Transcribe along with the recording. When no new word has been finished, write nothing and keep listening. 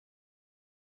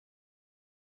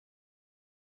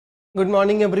Good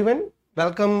morning, everyone.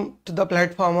 Welcome to the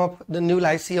platform of the new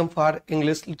LYCEUM for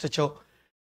English Literature.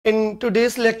 In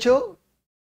today's lecture,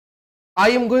 I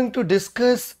am going to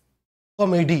discuss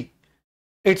comedy,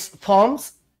 its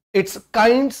forms, its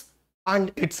kinds,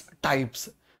 and its types.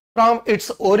 From its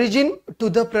origin to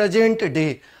the present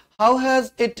day, how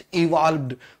has it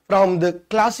evolved from the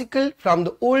classical, from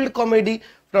the old comedy,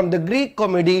 from the Greek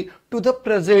comedy to the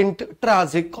present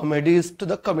tragic comedies to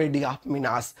the comedy of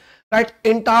Minas. Right,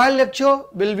 entire lecture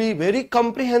will be very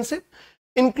comprehensive,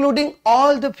 including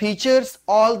all the features,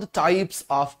 all the types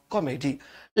of comedy.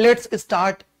 Let's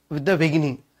start with the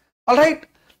beginning. All right,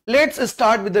 let's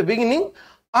start with the beginning.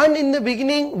 And in the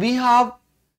beginning, we have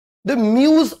the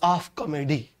muse of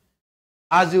comedy.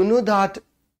 As you know that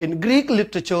in Greek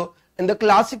literature, in the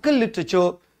classical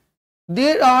literature,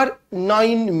 there are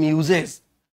 9 muses,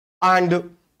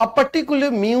 and a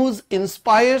particular muse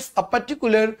inspires a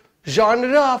particular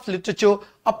genre of literature,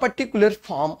 a particular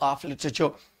form of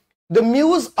literature. The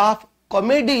muse of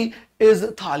comedy is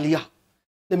Thalia.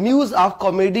 The muse of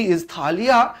comedy is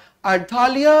Thalia, and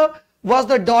Thalia was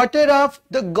the daughter of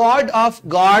the god of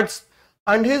gods,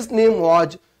 and his name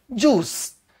was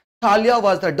Zeus. Thalia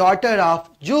was the daughter of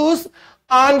Zeus,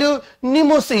 and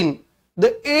Mnemosyne,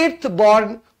 the 8th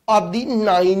born of the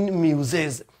 9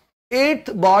 muses.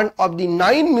 8th born of the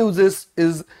 9 muses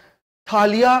is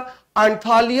Thalia, and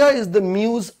Thalia is the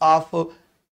muse of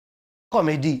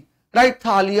comedy. Right,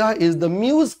 Thalia is the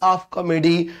muse of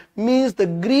comedy, means the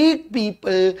Greek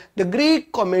people, the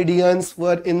Greek comedians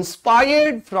were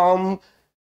inspired from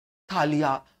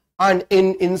Thalia, and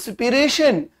in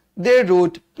inspiration they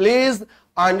wrote plays,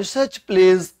 and such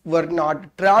plays were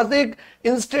not tragic,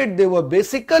 instead they were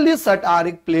basically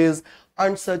satiric plays,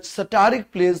 and such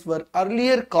satiric plays were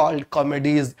earlier called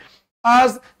comedies,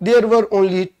 as there were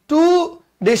only 2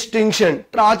 distinctions,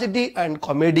 tragedy and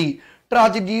comedy.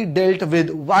 Tragedy dealt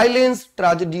with violence,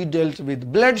 tragedy dealt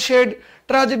with bloodshed,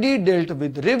 tragedy dealt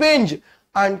with revenge,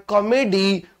 and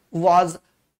comedy was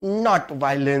not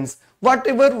violence.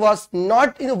 Whatever was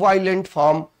not in a violent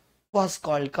form was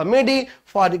called comedy.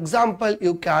 For example,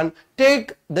 you can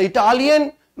take the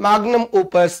Italian magnum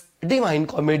opus Divine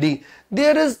Comedy.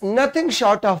 There is nothing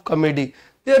short of comedy.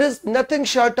 There is nothing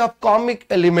short of comic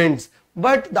elements,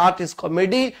 but that is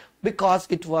comedy because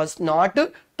it was not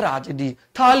tragedy.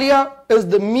 Thalia is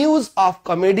the muse of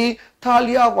comedy.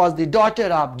 Thalia was the daughter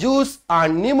of Zeus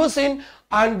and Mnemosyne,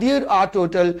 and there are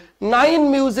total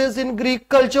 9 muses in Greek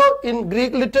culture, in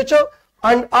Greek literature,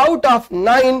 and out of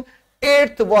 9,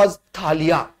 8th was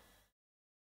Thalia.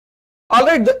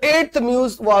 Alright, the 8th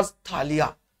muse was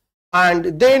Thalia.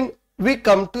 And then we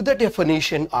come to the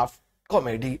definition of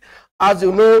comedy. As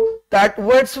you know that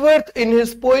Wordsworth in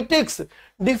his poetics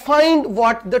defined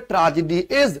what the tragedy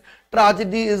is.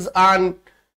 Tragedy is an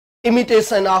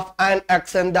imitation of an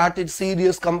action that is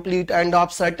serious, complete, and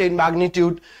of certain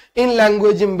magnitude, in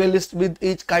language embellished with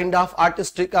each kind of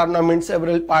artistic ornament,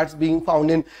 several parts being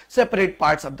found in separate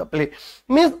parts of the play.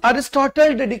 Means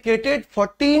Aristotle dedicated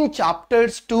 14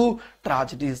 chapters to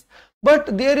tragedies.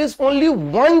 But there is only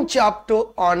 1 chapter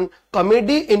on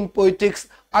comedy in poetics,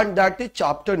 and that is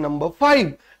chapter number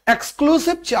 5.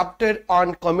 Exclusive chapter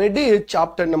on comedy is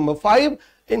chapter number 5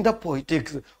 in the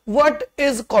poetics. What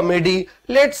is comedy?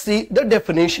 Let's see the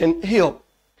definition here.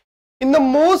 In the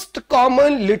most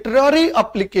common literary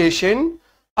application,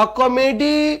 a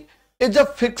comedy is a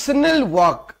fictional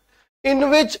work in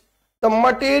which the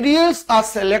materials are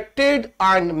selected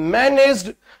and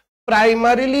managed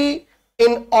primarily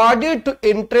in order to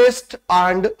interest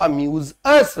and amuse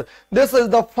us. This is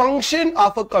the function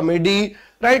of a comedy,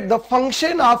 right? The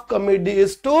function of comedy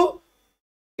is to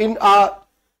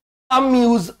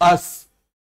amuse us.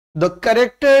 The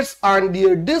characters and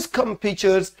their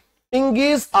discomfitures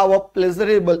engage our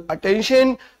pleasurable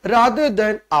attention rather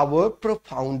than our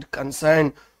profound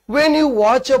concern. When you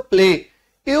watch a play,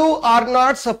 you are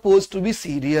not supposed to be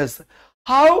serious.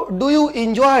 How do you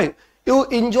enjoy? You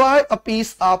enjoy a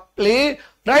piece of play,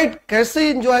 right? कैसे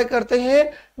enjoy करते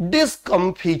हैं?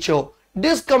 Discomfiture.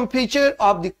 Discomfiture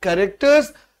of the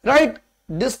characters, right?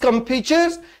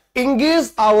 Discomfitures engage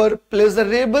our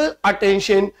pleasurable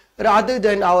attention rather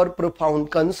than our profound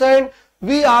concern.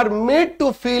 We are made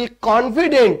to feel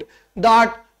confident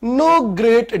that no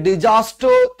great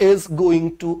disaster is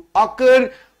going to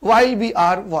occur while we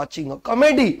are watching a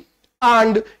comedy.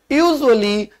 And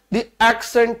usually the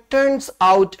action turns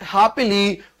out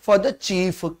happily for the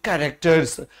chief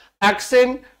characters.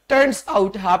 Action turns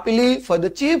out happily for the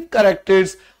chief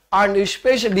characters, and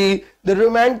especially the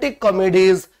romantic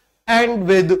comedies end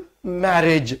with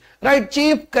marriage, right?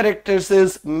 Chief characters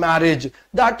is marriage.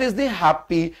 That is the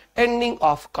happy ending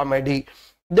of comedy.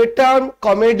 the term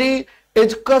comedy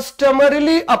is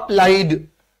customarily applied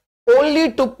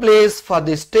only to plays for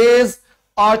the stage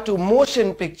or to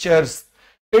motion pictures.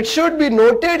 It should be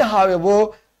noted, however,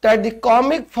 that the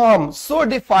comic form so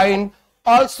defined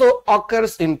also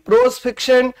occurs in prose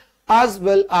fiction as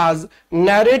well as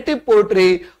narrative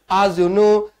poetry. As you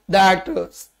know that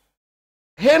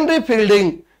Henry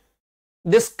Fielding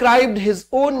described his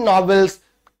own novels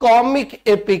comic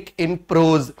epic in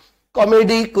prose.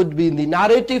 Comedy could be in the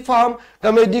narrative form,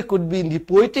 comedy could be in the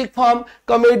poetic form,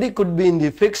 comedy could be in the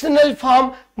fictional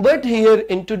form, but here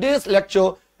in today's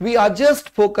lecture we are just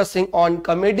focusing on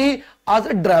comedy as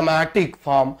a dramatic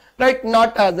form, right?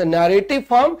 Not as a narrative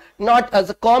form, not as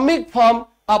a comic form,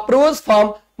 a prose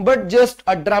form, but just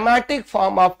a dramatic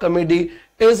form of comedy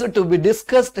is to be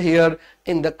discussed here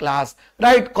in the class,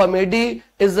 right? Comedy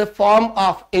is a form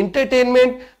of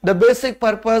entertainment. The basic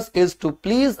purpose is to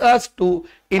please us, to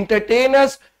entertain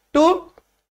us, to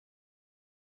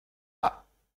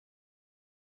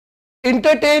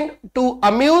entertain, to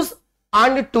amuse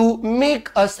and to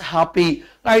make us happy,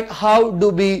 right? How do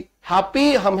we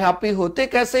happy? हम happy होते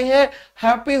कैसे हैं?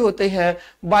 Happy होते हैं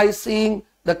by seeing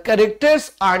the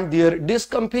characters and their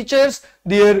discomfitures,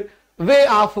 their way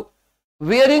of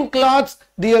wearing clothes,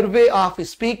 their way of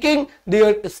speaking,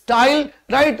 their style,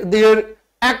 right? Their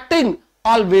acting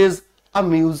always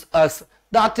amuse us.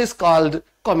 That is called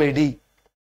comedy.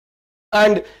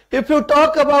 And if you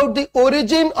talk about the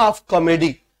origin of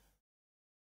comedy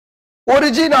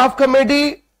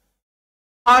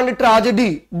and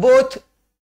tragedy both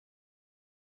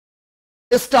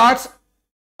start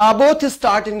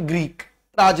in Greek.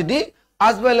 Tragedy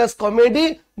as well as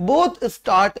comedy both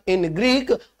start in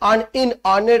Greek and in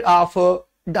honor of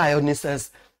Dionysus.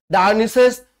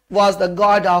 Dionysus was the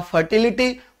god of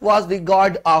fertility, was the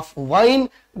god of wine,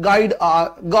 god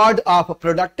of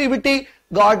productivity,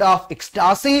 god of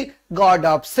ecstasy, god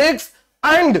of sex,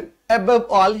 and above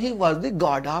all he was the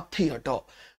god of theatre,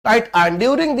 right? And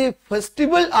during the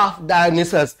festival of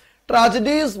Dionysus,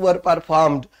 tragedies were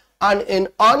performed, and in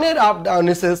honor of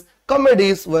Dionysus,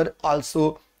 comedies were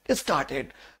also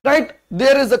started, right?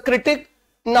 There is a critic,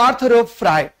 Northrop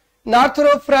Frye.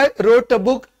 Northrop Frye wrote a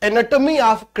book, Anatomy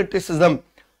of Criticism,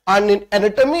 and in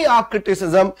Anatomy of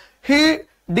Criticism he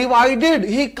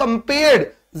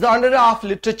compared genre of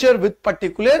literature with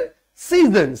particular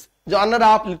seasons,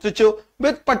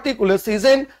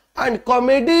 and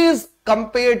comedy is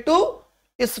compared to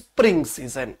spring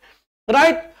season,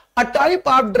 right? A type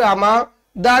of drama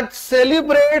that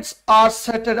celebrates or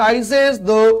satirizes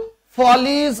the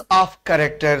follies of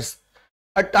characters.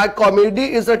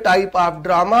 Comedy is a type of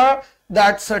drama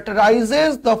that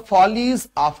satirizes the follies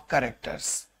of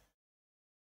characters.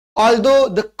 Although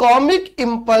the comic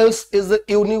impulse is a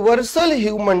universal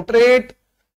human trait,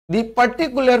 the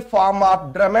particular form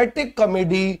of dramatic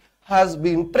comedy has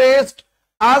been traced,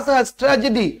 as has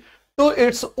tragedy, to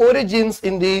its origins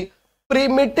in the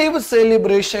primitive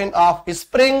celebration of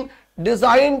spring,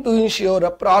 designed to ensure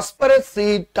a prosperous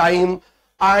seed time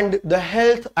and the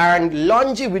health and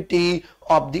longevity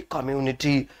of the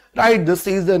community, right? The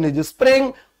season is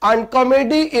spring and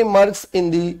comedy emerges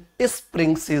in the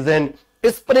spring season.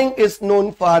 Spring is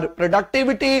known for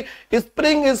productivity,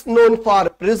 spring is known for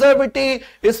preservity,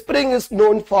 spring is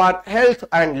known for health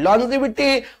and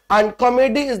longevity, and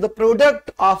comedy is the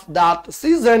product of that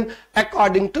season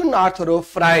according to Northrop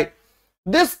Frye.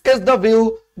 This is the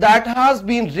view that has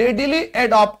been readily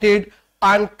adopted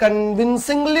and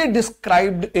convincingly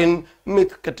described in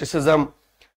myth criticism.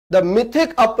 The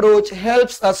mythic approach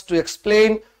helps us to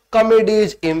explain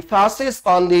comedy's emphasis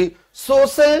on the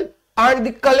social and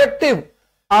the collective,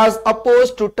 as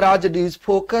opposed to tragedy's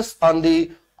focus on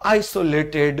the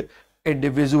isolated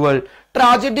individual.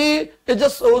 Tragedy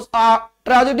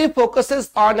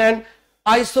focuses on an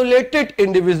isolated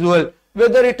individual,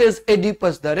 whether it is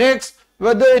Oedipus the Rex,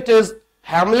 whether it is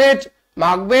Hamlet,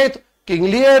 Macbeth,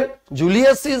 King Lear,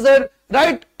 Julius Caesar,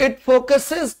 right? It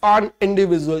focuses on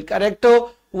individual character,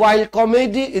 while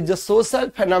comedy is a social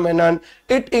phenomenon.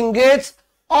 It engages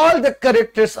all the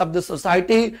characters of the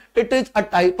society. It is a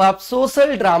type of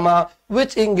social drama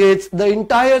which engages the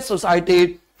entire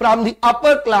society from the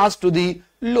upper class to the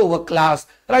lower class,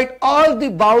 right? All the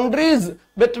boundaries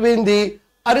between the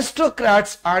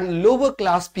aristocrats and lower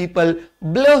class people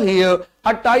blur here.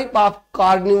 A type of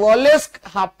carnivalesque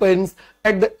happens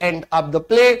at the end of the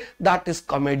play, that is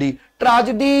comedy.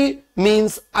 Tragedy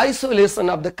means isolation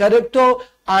of the character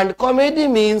and comedy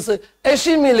means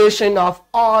assimilation of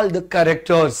all the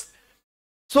characters.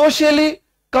 Socially,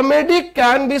 comedy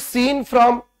can be seen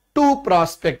from two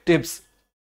perspectives.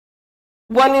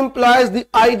 One implies the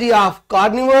idea of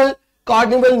carnival,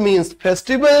 Carnival means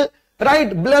festival,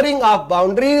 right? Blurring of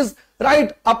boundaries,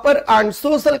 right? Upper and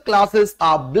social classes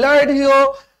are blurred here.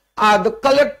 The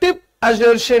collective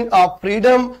assertion of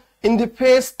freedom in the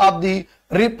face of the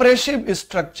repressive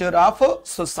structure of a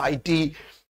society.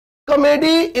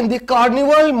 Comedy in the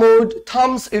carnival mode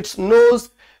thumbs its nose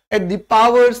at the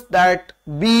powers that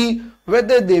be,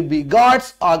 whether they be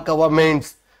gods or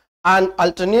governments. An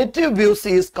alternative view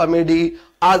sees comedy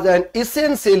as an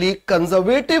essentially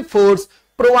conservative force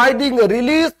providing a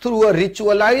release through a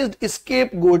ritualized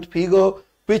scapegoat figure,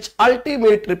 which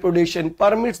ultimate repudiation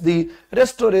permits the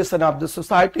restoration of the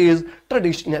society's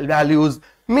traditional values.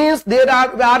 Means there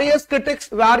are various critics,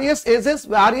 various ages,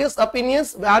 various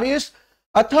opinions, various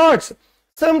thoughts.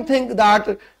 Some think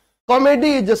that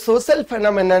comedy is a social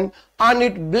phenomenon and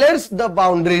it blurs the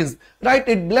boundaries, right?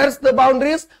 It blurs the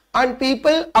boundaries, and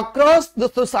people across the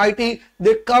society,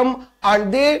 they come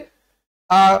and they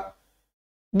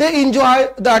enjoy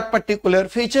that particular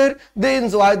feature. They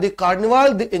enjoy the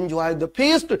carnival, they enjoy the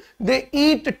feast, they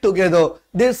eat together,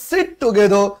 they sit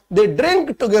together, they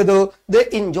drink together, they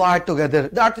enjoy together.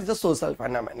 That is a social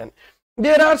phenomenon.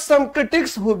 There are some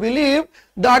critics who believe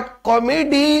that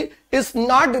comedy is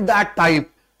not that type.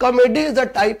 Comedy is a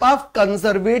type of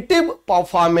conservative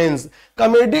performance.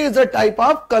 Comedy is a type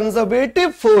of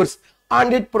conservative force,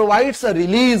 and it provides a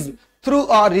release through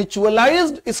a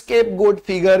ritualized scapegoat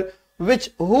figure,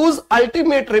 whose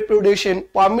ultimate repudiation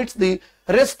permits the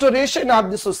restoration of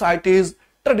the society's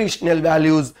traditional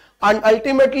values. And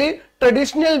ultimately,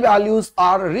 traditional values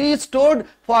are restored.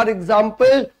 For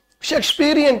example,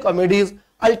 Shakespearean comedies,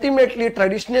 ultimately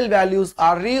traditional values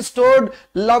are restored.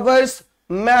 Lovers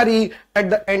marry at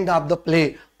the end of the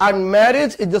play, and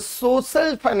marriage is a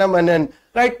social phenomenon,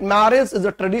 right? Marriage is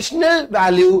a traditional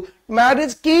value.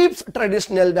 Marriage keeps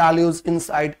traditional values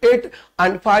inside it,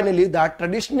 and finally that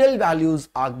traditional values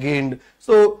are gained.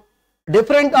 So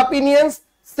different opinions,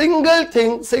 single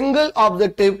thing, single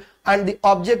objective, and the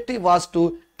objective was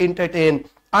to entertain.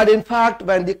 And in fact,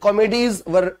 when the comedies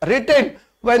were written,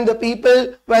 when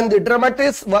the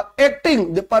dramatists were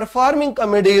acting, the performing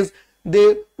comedies,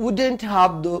 they wouldn't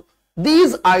have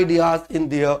these ideas in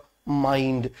their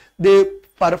mind. They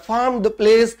performed the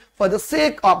plays for the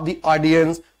sake of the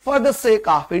audience, for the sake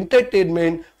of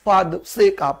entertainment, for the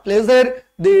sake of pleasure.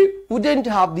 They wouldn't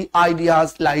have the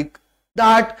ideas like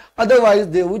that. Otherwise,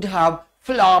 they would have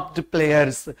flopped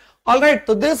players. Alright,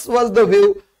 so this was the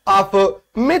view of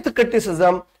myth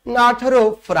criticism,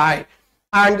 Natharo Fry.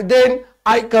 And then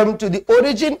I come to the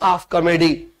origin of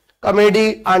comedy.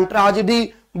 Comedy and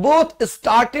tragedy both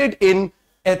started in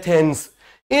Athens.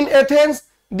 In Athens,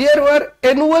 there were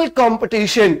annual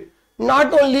competition,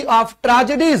 not only of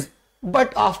tragedies,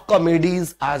 but of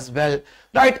comedies as well.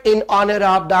 Right? In honor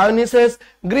of Dionysus,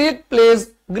 Greek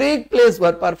plays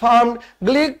were performed.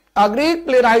 Greek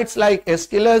playwrights like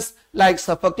Aeschylus, like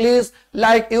Sophocles,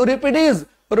 like Euripides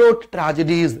wrote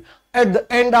tragedies. At the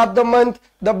end of the month,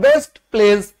 the best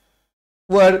plays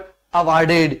were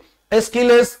awarded.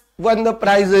 Aeschylus won the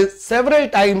prizes several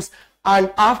times,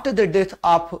 and after the death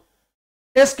of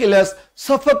Aeschylus,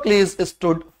 Sophocles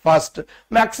stood first.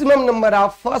 Maximum number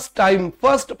of first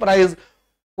prize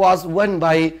was won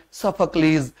by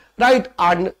Sophocles, right?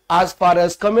 And as far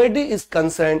as comedy is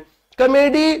concerned,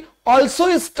 comedy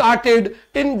also started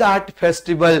in that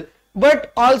festival,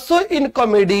 but also in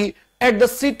comedy at the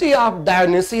city of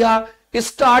Dionysia,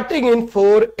 starting in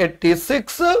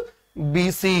 486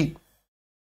 BC.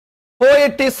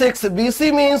 486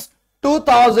 BC means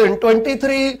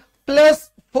 2023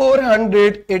 plus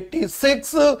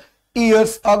 486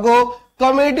 years ago.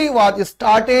 Comedy was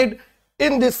started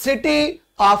in the city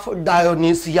of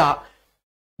Dionysia.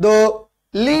 The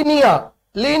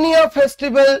Linnea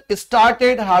festival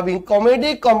started having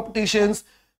comedy competitions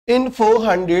in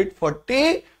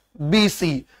 440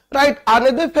 BC. Right?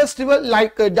 Another festival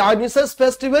like Dionysus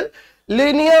festival,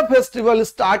 Linnea festival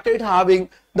started having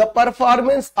the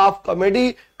performance of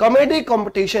comedy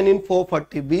competition in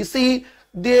 440 BC.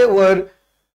 There were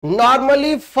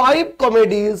normally 5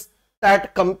 comedies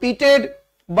that competed,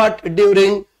 but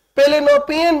during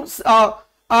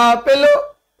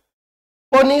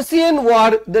Peloponnesian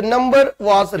War, the number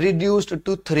was reduced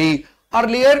to 3.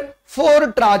 Earlier,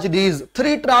 4 tragedies,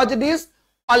 3 tragedies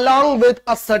along with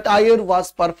a satire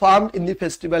was performed in the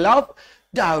festival of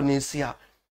Dionysia.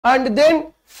 And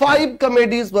then 5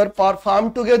 comedies were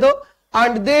performed together.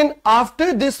 And then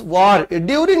after this war,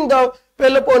 during the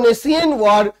Peloponnesian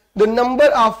War, the number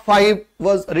of 5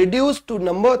 was reduced to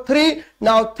number 3.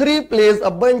 Now 3 plays,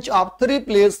 a bunch of 3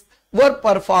 plays were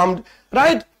performed,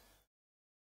 right?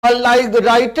 Unlike the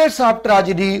writers of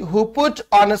tragedy who put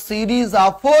on a series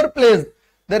of 4 plays,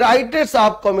 the writers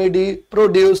of comedy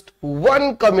produced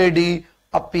one comedy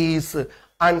apiece,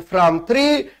 and from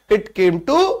 3 it came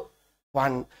to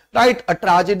 1. Right, a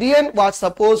tragedian was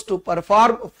supposed to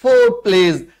perform 4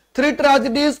 plays, 3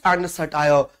 tragedies and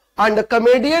satire, and a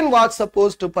comedian was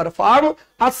supposed to perform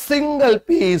a single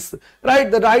piece.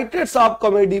 Right, the writers of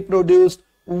comedy produced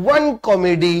one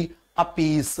comedy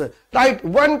apiece. Right,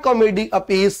 one comedy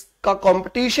apiece का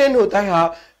competition होता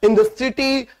है in the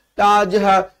city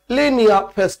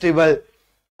Linia festival.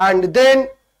 And then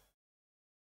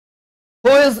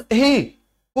who is he?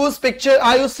 Whose picture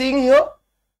are you seeing here?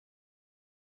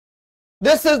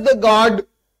 This is the god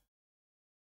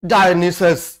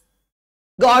Dionysus,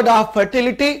 god of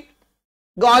fertility,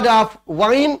 god of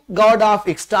wine, god of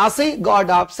ecstasy, god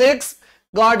of sex,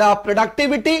 god of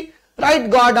productivity, right,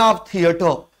 god of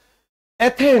theater.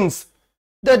 Athens,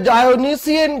 the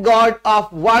Dionysian god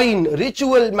of wine,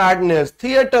 ritual madness,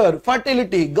 theater,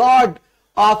 fertility, god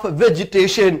of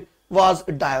vegetation was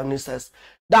Dionysus.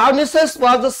 Dionysus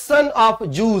was the son of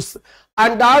Zeus,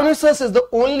 and Dionysus is the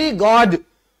only god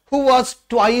who was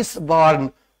twice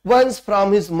born, once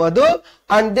from his mother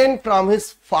and then from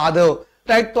his father.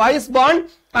 Right, twice born,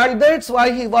 and that's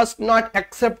why he was not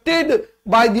accepted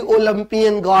by the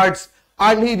Olympian gods,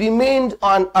 and he remained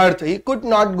on earth. He could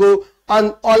not go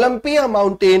on Olympia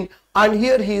mountain, and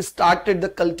here he started the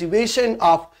cultivation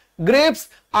of grapes,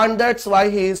 and that's why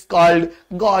he is called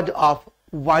god of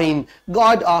wine,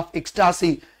 god of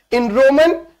ecstasy. In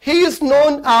Roman, he is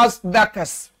known as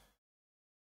Bacchus.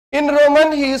 In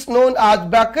Roman, he is known as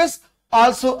Bacchus,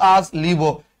 also as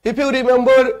Libo. If you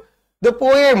remember the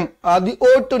poem, the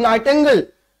Ode to Nightingale,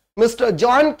 Mr.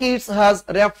 John Keats has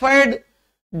referred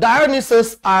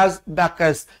Dionysus as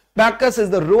Bacchus. Bacchus is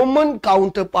the Roman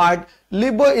counterpart.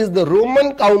 Libo is the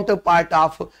Roman counterpart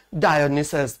of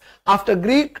Dionysus. After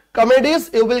Greek comedies,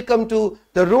 you will come to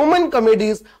the Roman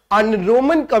comedies, and in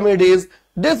Roman comedies,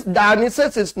 this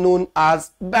Dionysus is known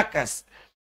as Bacchus.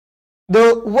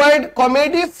 The word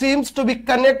comedy seems to be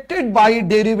connected by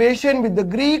derivation with the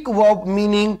Greek verb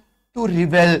meaning to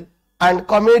revel, and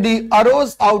comedy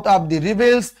arose out of the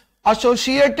revels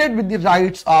associated with the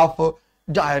rites of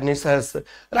Dionysus.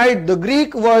 Right, the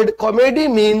Greek word comedy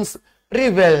means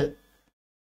revel.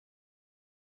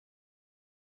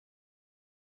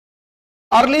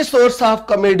 Early source of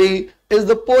comedy is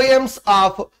the poems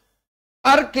of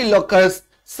Archilochus,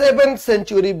 7th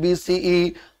century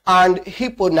BCE, and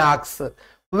Hipponax,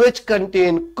 which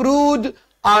contain crude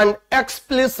and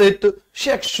explicit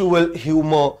sexual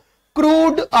humor.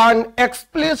 Crude and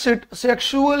explicit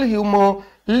sexual humor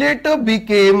later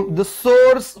became the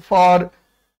source for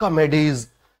comedies.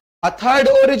 A third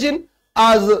origin,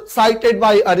 as cited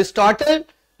by Aristotle,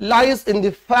 lies in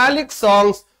the phallic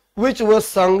songs which were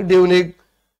sung during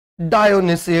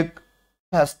Dionysiac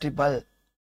festival.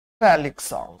 Phallic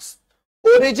songs.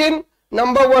 Origin,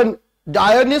 number 1,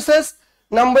 Dionysus.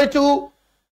 Number 2,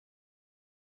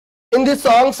 in the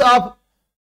songs of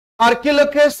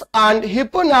Archilochus and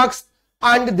Hipponax.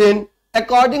 And then,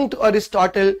 according to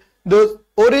Aristotle, the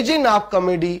origin of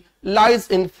comedy lies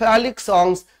in phallic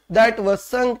songs that were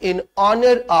sung in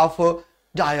honor of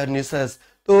Dionysus.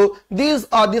 So these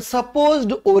are the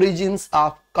supposed origins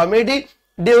of comedy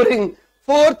during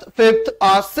 4th, 5th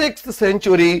or 6th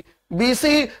century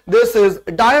BC. This is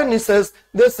Dionysus,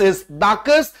 this is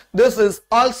Bacchus, this is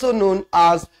also known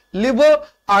as Libo,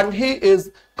 and he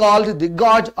is called the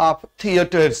god of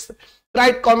theaters.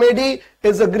 Right, comedy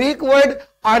is a Greek word,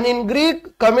 and in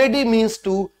Greek, comedy means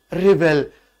to revel.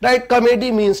 Right,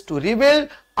 comedy means to revel,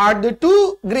 and the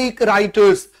two Greek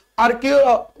writers,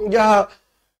 Archilochus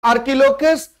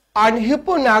and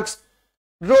Hipponax,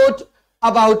 wrote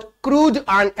about crude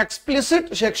and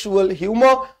explicit sexual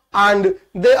humor, and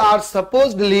they are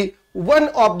supposedly one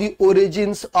of the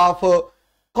origins of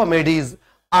comedies.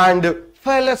 And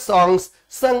phallic songs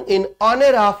sung in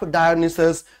honor of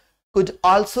Dionysus could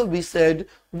also be said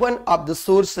one of the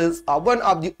sources or one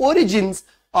of the origins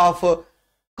of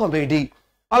comedy.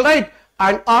 Alright,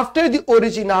 and after the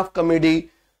origin of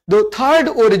comedy, the third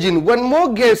origin, one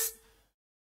more guess,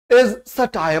 is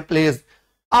satire plays.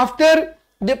 After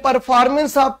the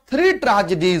performance of 3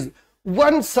 tragedies,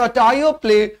 one satire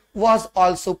play was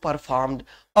also performed.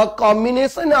 A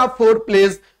combination of 4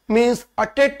 plays means a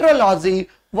tetralogy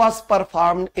was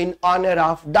performed in honor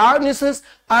of Dionysus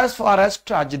as far as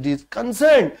tragedy is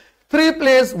concerned. 3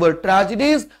 plays were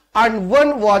tragedies and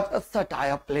 1 was a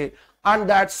satire play, and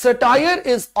that satire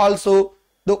is also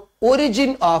the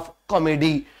origin of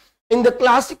comedy. In the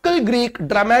classical Greek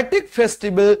dramatic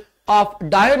festival of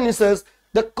Dionysus,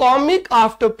 the comic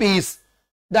afterpiece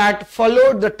that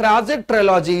followed the tragic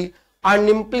trilogy and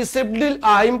implicitly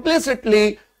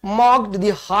mocked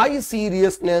the high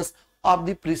seriousness of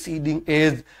the preceding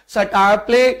age. Satire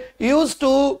play used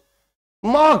to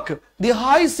mock the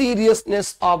high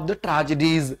seriousness of the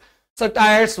tragedies.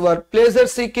 Satires were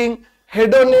pleasure-seeking,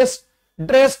 hedonists,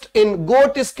 dressed in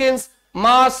goat skins,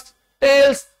 masks,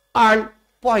 tails, and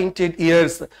pointed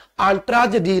ears. And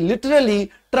tragedy,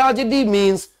 literally, tragedy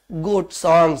means goat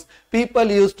songs.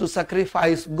 People used to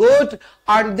sacrifice goat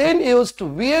and then used to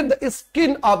wear the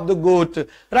skin of the goat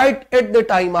right at the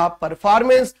time of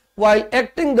performance. While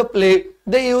acting the play,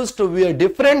 they used to wear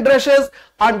different dresses,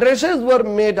 and dresses were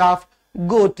made of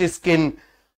goat skin,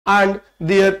 and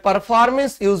their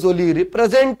performance usually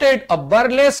represented a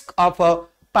burlesque of a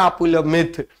popular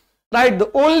myth. Right,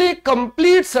 the only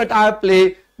complete satire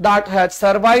play that has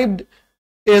survived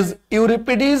is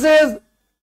Euripides'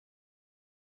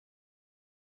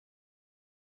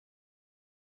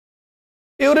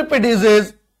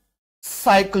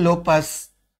 Cyclopus,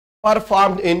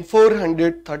 performed in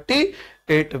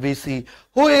 438 BC.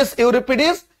 Who is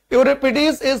Euripides?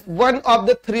 Euripides is one of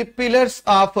the three pillars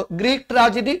of Greek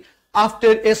tragedy.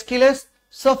 After Aeschylus,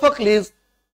 Sophocles,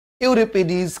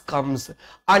 Euripides comes,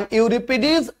 and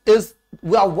Euripides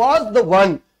was the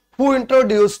one who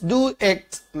introduced Deus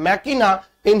Ex Machina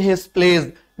in his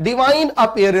plays, divine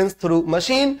appearance through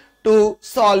machine to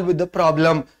solve the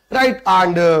problem, right?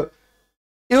 And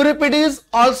Euripides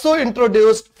also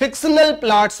introduced fictional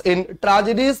plots in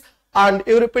tragedies, and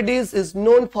Euripides is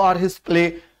known for his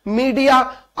play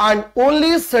Medea, and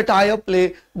only satire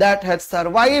play that has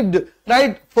survived,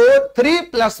 right?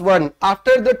 3+1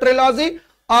 after the trilogy.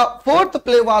 A fourth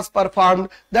play was performed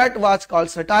that was called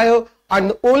satire, and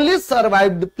the only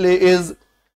survived play is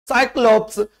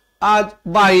Cyclops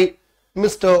by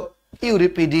Mr.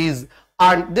 Euripides.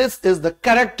 And this is the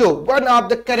character, one of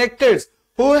the characters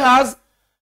who has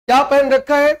क्या पहन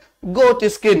रखा है? Goat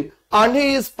skin, and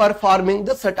he is performing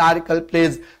the satirical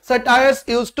plays. Satires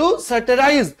used to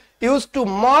satirize, used to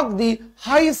mock the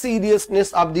high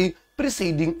seriousness of the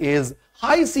preceding age.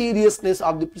 High seriousness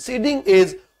of the preceding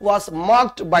age was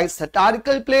mocked by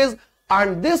satirical plays,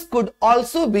 and this could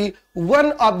also be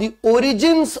one of the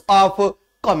origins of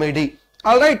comedy.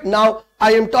 Alright, now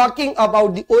I am talking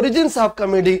about the origins of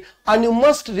comedy, and you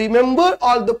must remember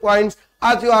all the points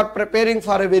as you are preparing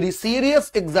for a very serious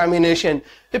examination.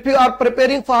 If you are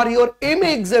preparing for your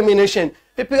MA examination,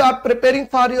 if you are preparing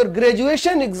for your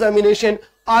graduation examination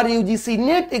or UGC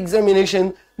NET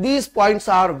examination, these points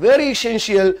are very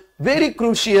essential, very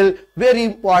crucial, very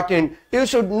important. You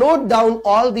should note down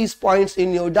all these points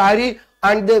in your diary,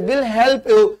 and they will help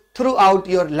you throughout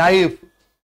your life.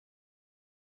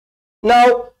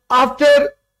 Now,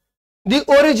 after the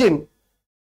origin,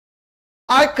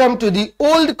 I come to the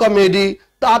old comedy,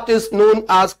 that is known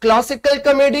as classical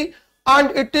comedy, and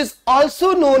it is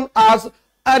also known as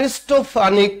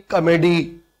Aristophanic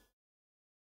comedy.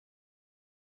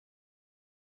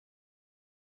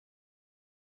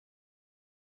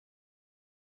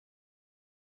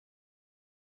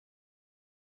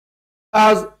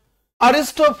 As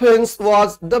Aristophanes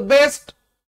was the best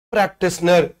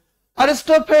practitioner.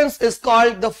 Aristophanes is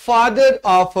called the father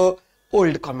of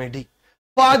old comedy.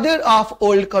 Father of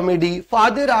old comedy,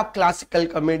 father of classical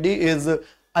comedy is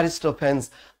Aristophanes.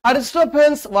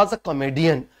 Aristophanes was a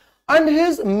comedian, and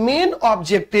his main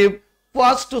objective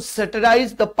was to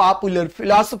satirize the popular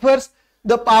philosophers,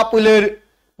 the popular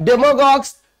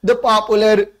demagogues, the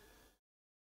popular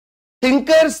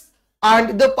thinkers,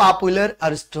 and the popular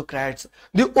aristocrats.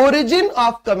 The origin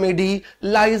of comedy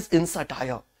lies in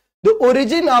satire. The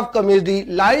origin of comedy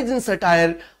lies in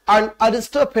satire, and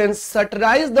Aristophanes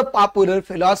satirized the popular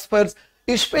philosophers,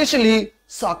 especially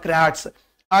Socrates.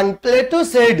 And Plato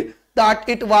said that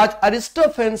it was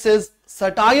Aristophanes'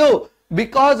 satire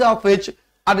because of which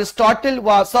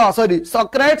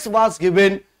Socrates was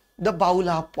given the bowl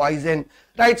of poison.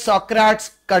 Right?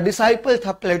 Socrates का disciple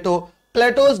था Plato.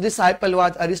 Plato's disciple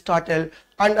was Aristotle,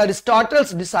 and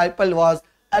Aristotle's disciple was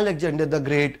Alexander the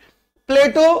Great.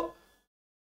 Plato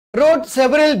wrote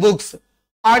several books,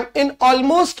 and in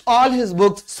almost all his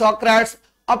books, Socrates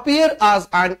appears as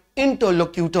an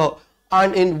interlocutor.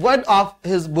 And in one of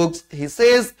his books, he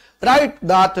says, right,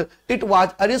 that it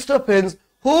was Aristophanes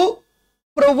who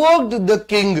provoked the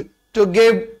king to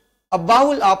give a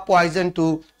bowl of poison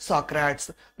to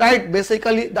Socrates. Right?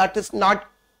 Basically, that is not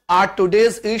our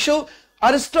today's issue.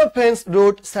 Aristophanes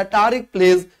wrote satiric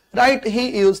plays. Right?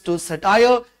 He used to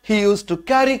satire, he used to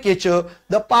caricature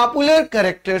the popular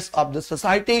characters of the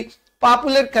society,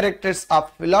 popular characters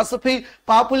of philosophy,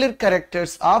 popular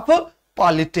characters of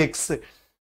politics.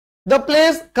 The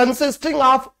plays consisting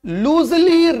of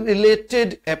loosely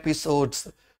related episodes.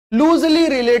 loosely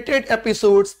related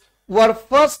episodes were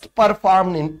first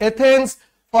performed in Athens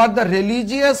for the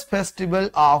religious festival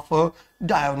of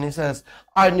Dionysus.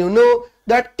 And you know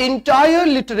that entire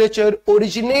literature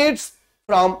originates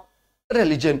from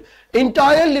religion.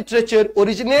 Entire literature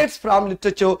originates from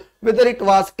literature, whether it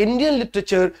was Indian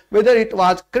literature, whether it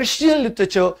was Christian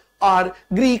literature, or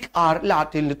Greek or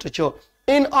Latin literature.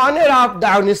 In honor of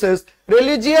Dionysus,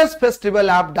 religious festival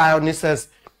of Dionysus.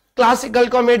 Classical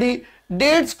comedy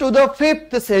dates to the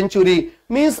 5th century,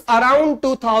 means around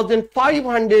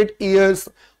 2500 years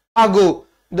ago.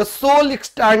 The sole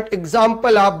extant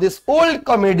example of this old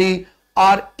comedy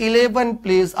are 11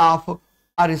 plays of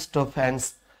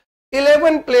Aristophanes.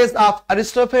 11 plays of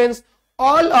Aristophanes,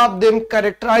 all of them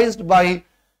characterized by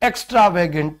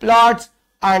extravagant plots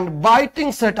and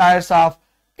biting satires of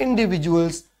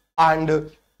individuals and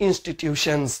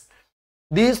institutions.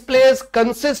 These plays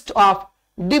consist of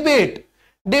debate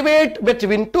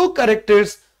between two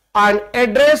characters and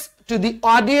address to the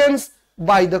audience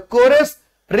by the chorus,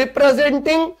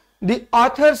 representing the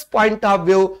author's point of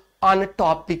view on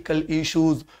topical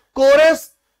issues.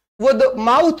 Chorus was the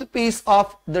mouthpiece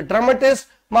of the dramatist,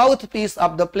 mouthpiece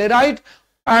of the playwright,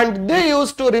 and they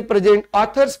used to represent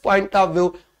author's point of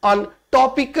view on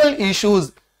topical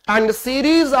issues, and a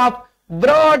series of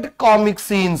broad comic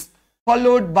scenes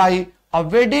followed by a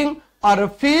wedding or a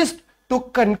feast to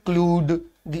conclude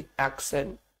the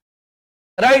action.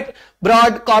 Right?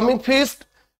 Broad comic feast,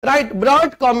 right?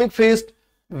 Broad comic feast,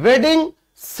 wedding,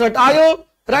 satire,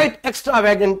 right?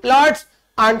 Extravagant plots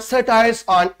and satires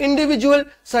on individual,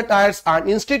 satires on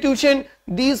institution.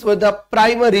 These were the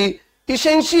primary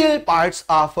essential parts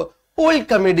of old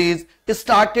comedies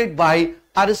started by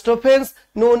Aristophanes,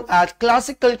 known as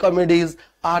classical comedies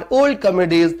or old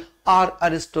comedies or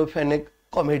Aristophanic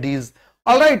comedies.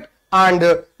 Alright, and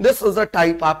this is a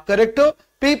type of character.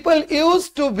 People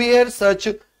used to wear such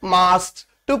masks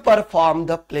to perform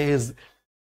the plays.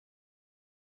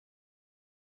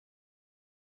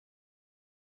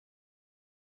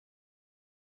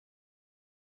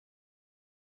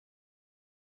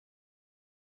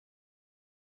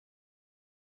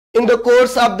 In the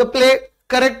course of the play,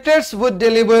 characters would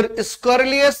deliver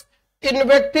scurrilous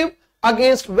invective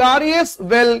against various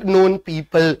well-known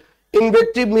people.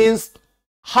 Invective means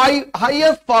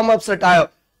highest form of satire.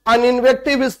 An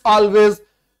invective is always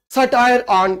satire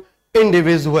on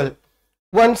individual.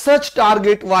 One such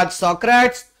target was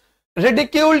Socrates,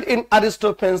 ridiculed in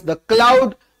Aristophanes the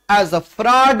Cloud as a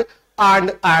fraud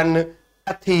and an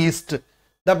atheist.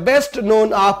 The best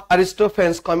known of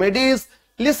Aristophanes' comedies,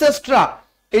 Lycestra,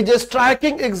 is a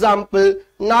striking example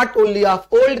not only of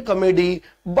old comedy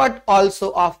but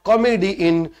also of comedy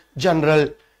in general.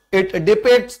 It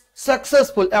depicts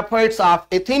successful efforts of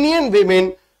Athenian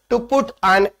women to put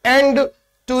an end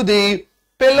to the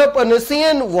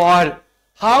Peloponnesian War.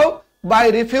 How? By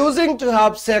refusing to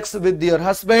have sex with their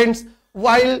husbands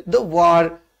while the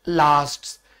war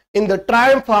lasts. In the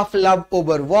triumph of love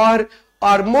over war,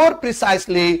 or more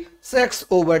precisely sex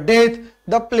over death,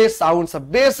 the play sounds a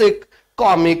basic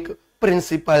comic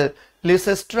principle.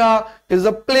 Lycestra is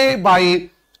a play by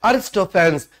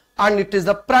Aristophanes and it is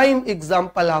a prime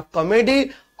example of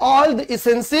comedy. All the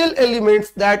essential elements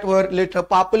that were later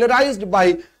popularized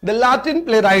by the Latin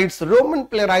playwrights, Roman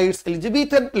playwrights,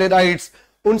 Elizabethan playwrights,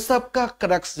 उन सब का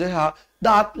crux जो है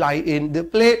that lie in the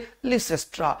play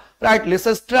Lycestra. Right?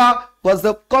 Lycestra was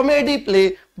a comedy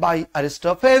play by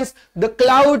Aristophanes. The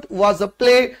Cloud was a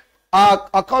play,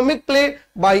 a comic play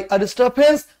by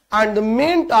Aristophanes, and the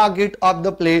main target of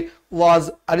the play was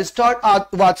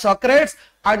Socrates,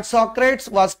 and Socrates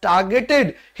was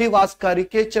targeted. He was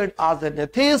caricatured as an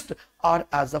atheist or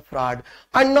as a fraud.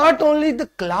 And not only the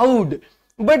Cloud,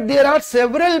 but there are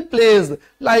several plays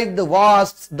like the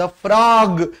Wasps, the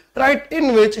Frog, right,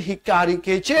 in which he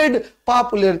caricatured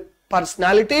popular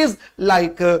personalities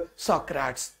like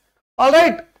Socrates.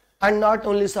 Alright, and not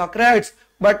only Socrates,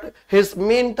 but his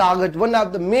main target, one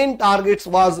of the main targets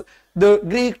was the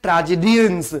Greek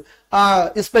tragedians,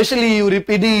 especially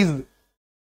Euripides.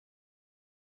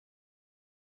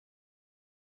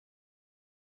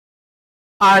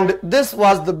 And this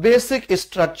was the basic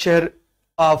structure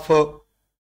of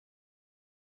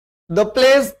the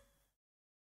plays.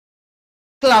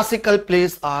 Classical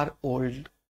plays are old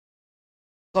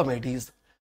comedies.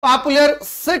 Popular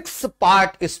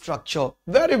 6-part structure,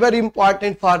 very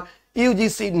important for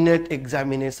UGC NET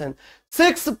examination.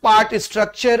 6-part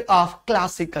structure of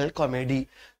classical comedy.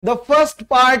 The first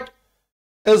part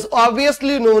is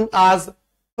obviously known as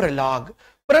prologue.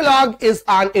 Prologue is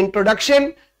an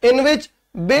introduction in which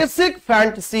basic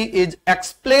fantasy is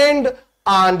explained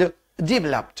and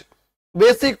developed.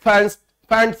 Basic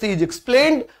fantasy is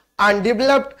explained and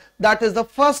developed. That is the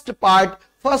first part.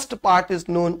 First part is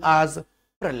known as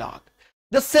prologue.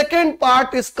 The second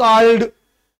part is called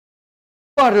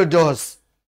Prose.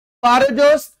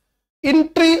 Prose,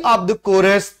 entry of the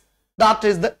chorus, that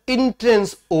is the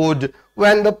entrance ode.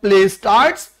 When the play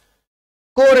starts,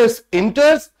 chorus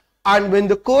enters, and when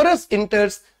the chorus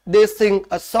enters, they sing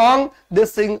a song, they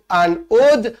sing an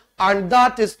ode, and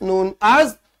that is known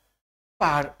as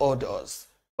Prose.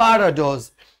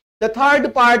 Prose. The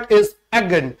third part is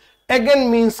agon.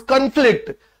 Agon means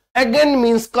conflict. Agon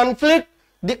means conflict.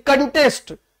 The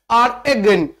contest or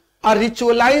agon, a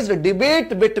ritualized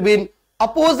debate between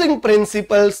opposing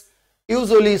principles,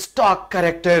 usually stock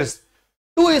characters.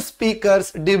 Two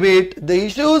speakers debate the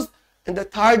issues. And the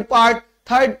third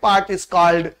part is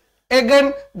called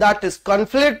agon, that is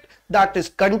conflict, that is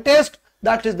contest,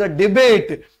 that is the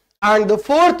debate. And the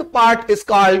fourth part is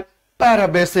called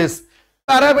parabasis.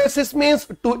 Parabasis means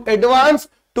to advance,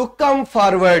 to come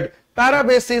forward.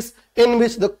 Parabasis, in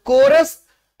which the chorus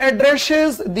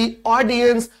addresses the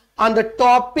audience on the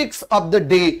topics of the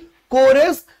day.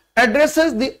 Chorus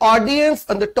addresses the audience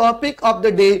on the topic of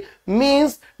the day,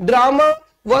 means drama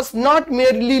was not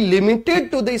merely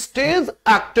limited to the stage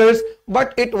actors,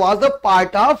 but it was a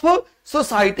part of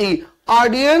society.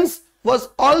 Audience was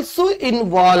also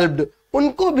involved.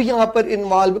 उनको भी यहाँ पर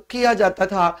involve किया जाता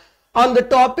था on the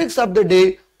topics of the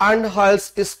day and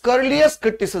hurls scurrilous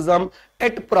criticism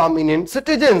at prominent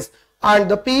citizens.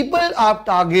 And the people of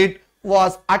target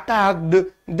was attacked.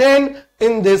 Then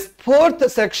in this fourth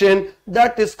section,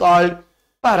 that is called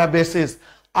parabasis.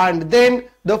 And then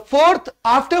the fourth,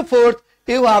 after fourth,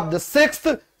 you have the sixth.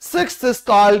 Sixth is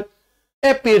called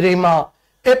epirima.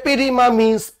 Epirima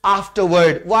means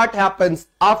afterward. What happens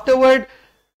afterward?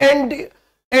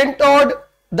 Entode,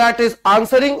 that is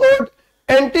answering ode.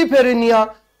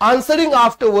 Antipherenia, answering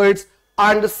afterwards,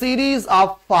 and a series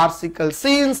of farcical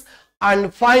scenes.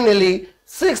 And finally,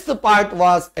 sixth part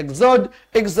was exode.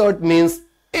 Exode means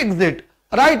exit,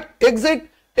 right?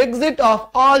 Exit of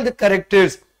all the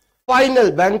characters.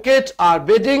 Final banquet or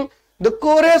wedding. The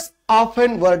chorus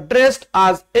often were dressed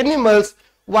as animals,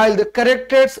 while the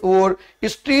characters wore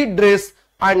street dress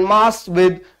and masked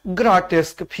with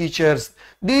grotesque features.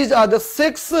 These are the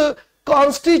six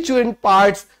constituent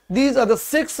parts. These are the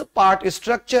six-part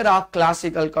structure of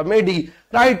classical comedy,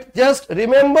 right? Just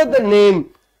remember the name.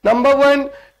 Number one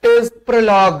is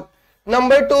prologue.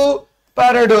 Number two,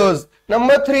 Prose.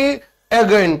 Number three,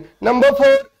 agon. Number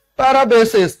four,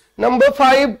 parabasis. Number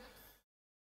five,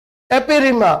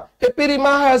 epirima.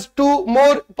 Epirima has two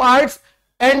more parts: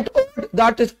 antode,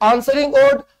 that is answering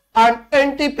ode, and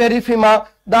antiperifima,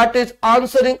 that is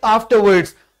answering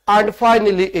afterwards. And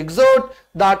finally exode,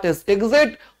 that is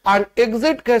exit. And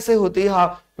exit कैसे होती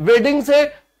है? Wedding से,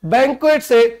 banquet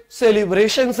से,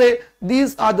 celebration से.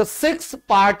 These are the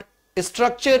six-part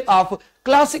structure of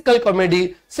classical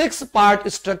comedy,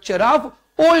 six-part structure of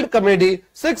old comedy,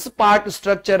 six-part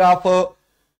structure of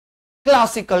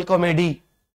classical comedy.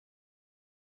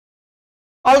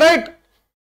 All right.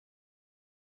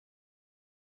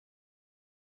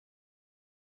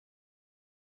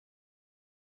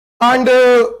 And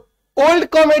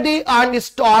old comedy and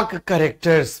stock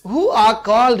characters. Who are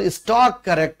called stock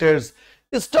characters?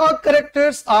 Stock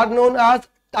characters are known as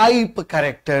type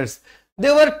characters. They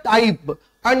were type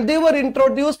and they were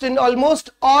introduced in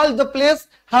almost all the plays,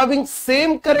 having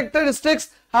same characteristics,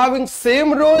 having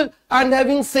same role and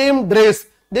having same dress.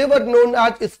 They were known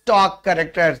as stock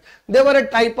characters. They were a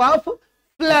type of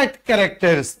flat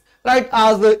characters. Right,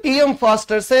 as E.M.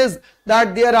 Foster says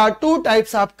that there are two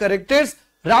types of characters: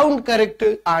 round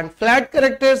character and flat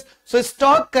characters. So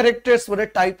stock characters were a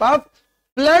type of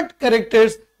flat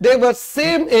characters. They were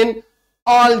same in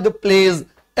all the plays,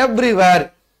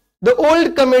 everywhere. The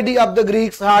old comedy of the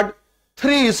Greeks had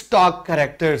three stock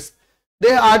characters.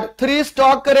 They had three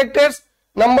stock characters.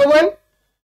 Number one,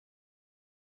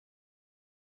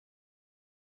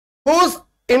 whose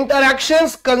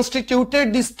interactions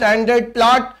constituted the standard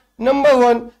plot. Number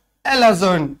one,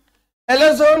 allusion.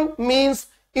 Allusion means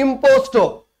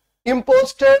impostor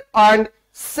and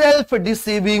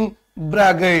self-deceiving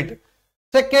braggart.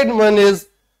 Second one is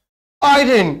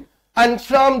iron, and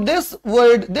from this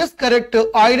word, this character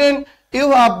iron,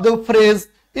 you have the phrase,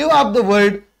 you have the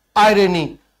word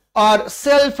irony, or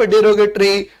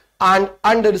self-derogatory and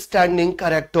understanding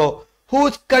character,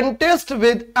 whose contest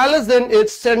with allusion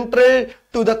is central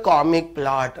to the comic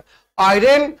plot.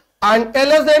 Iron and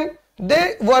allusion,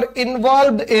 they were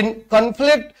involved in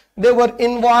conflict. They were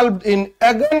involved in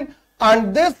agon,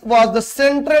 and this was the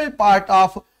central part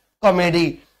of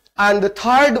comedy. And the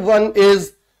third one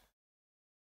is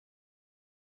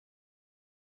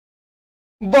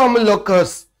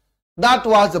Bomulocus, that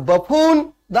was a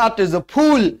buffoon, that is a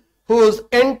fool whose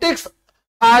antics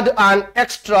add an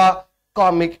extra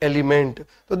comic element.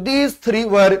 So these three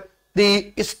were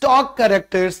the stock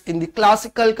characters in the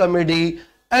classical comedy: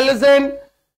 Alazan,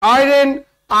 Iron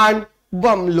and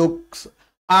Bomulocus.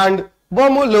 And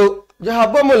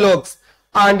Bomulocus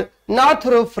and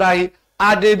Nathro Fry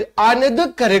added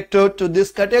another character to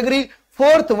this category.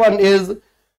 Fourth one is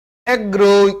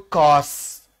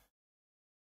Egroikos,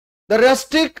 the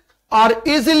rustic or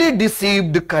easily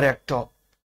deceived character,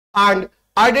 and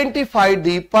identified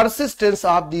the persistence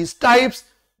of these types,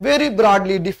 very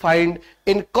broadly defined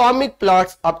in comic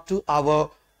plots up to our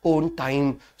own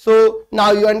time. So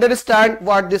now you understand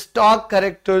what the stock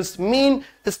characters mean.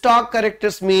 The stock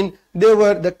characters mean they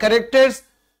were the characters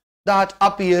that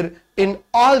appear in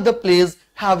all the plays,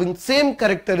 having same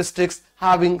characteristics,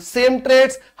 having same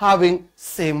traits, having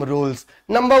same roles.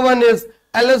 Number one is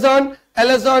Alazan.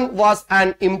 Alazan was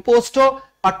an impostor,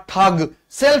 a thug,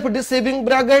 self-deceiving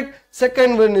braggart.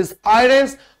 Second one is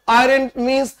Irons. Iron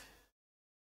means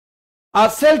a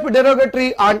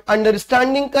self-derogatory and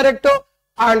understanding character.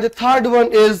 And the third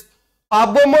one is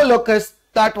Bomulocus,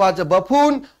 that was a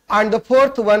buffoon. And the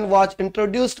fourth one was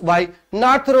introduced by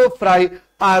Nathro Fry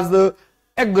as the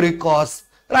Egroikos.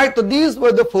 Right, so these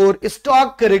were the four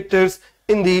stock characters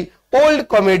in the old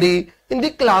comedy, in the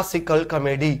classical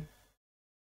comedy.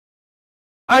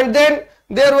 And then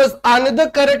there was another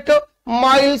character,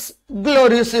 Miles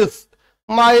Gloriosus.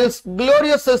 Miles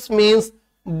Gloriosus means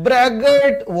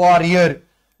braggart warrior.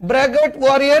 Braggart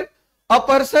warrior, a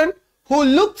person who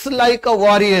looks like a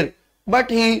warrior, but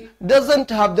he doesn't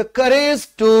have the courage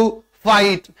to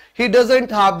fight. He doesn't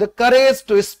have the courage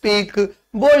to speak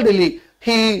boldly.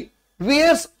 He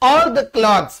wears all the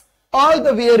clothes, all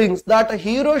the wearings that a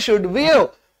hero should wear,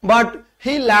 but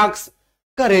he lacks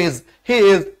courage. He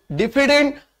is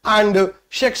diffident, and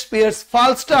Shakespeare's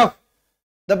Falstaff,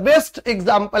 the best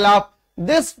example of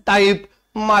this type,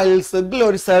 Miles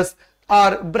Gloriosus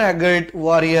or braggart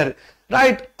warrior.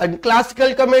 Right, in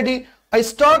classical comedy, a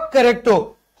stock character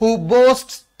who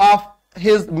boasts of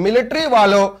his military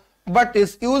valor but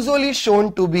is usually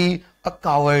shown to be a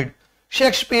coward.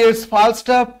 Shakespeare's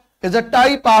Falstaff is a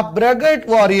type of braggart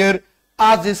warrior,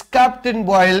 as is Captain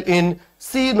Boyle in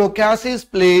C. Cassie's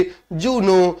play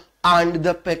Juno and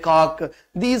the Peacock.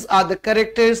 These are the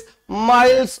characters.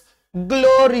 Miles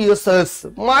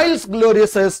Gloriosus. Miles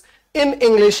Gloriosus, in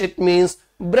English it means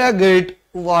braggart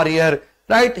warrior.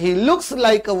 Right? He looks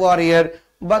like a warrior,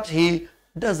 but he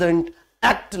doesn't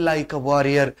act like a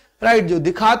warrior. Right? जो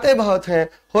दिखाते बहुत हैं,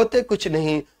 होते कुछ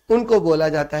नहीं, उनको बोला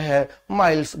जाता है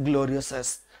Miles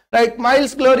Gloriosus. Right?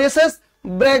 Miles Gloriosus,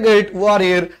 braggart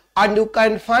warrior, and you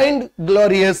can find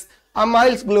glorious, a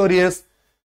Miles Glorious,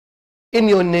 in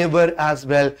your neighbor as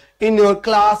well, in your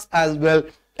class as well.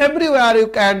 Everywhere you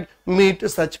can meet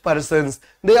such persons.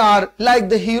 They are like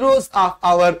the heroes of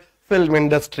our film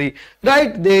industry.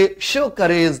 Right? They show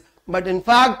courage, but in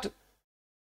fact,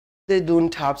 they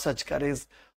don't have such courage.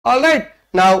 Alright,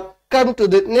 now come to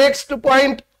the next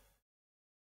point.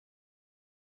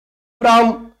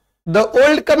 From the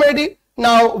old comedy,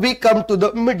 now we come to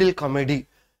the middle comedy.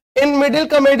 In middle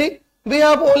comedy, we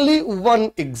have only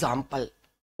one example.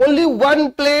 Only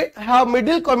one play have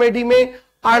middle comedy में,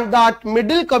 and that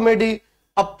middle comedy,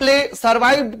 a play,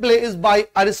 survived play, is by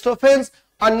Aristophanes,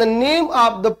 and the name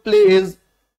of the play is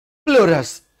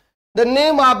Prose. The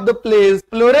name of the play is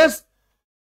Prose,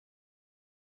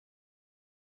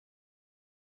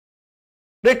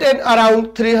 written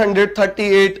around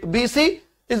 338 BC,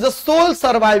 is the sole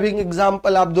surviving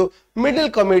example of the middle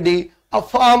comedy, a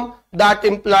form that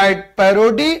implied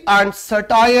parody and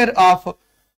satire of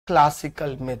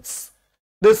classical myths.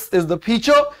 This is the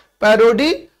feature.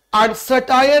 Parody and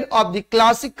satire of the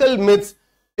classical myths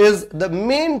is the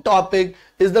main topic,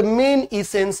 is the main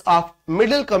essence of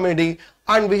middle comedy,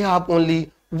 and we have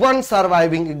only one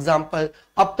surviving example,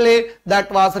 a play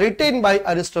that was written by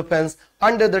Aristophanes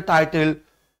under the title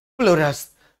Prose.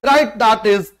 Right, that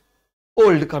is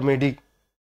old comedy.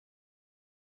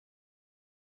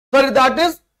 Sorry, that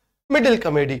is middle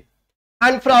comedy.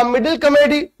 And from middle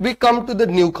comedy, we come to the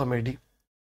new comedy.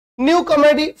 New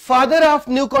comedy, father of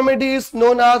new comedy is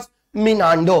known as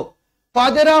Menander.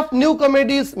 Father of new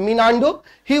comedy is Menander.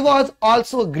 He was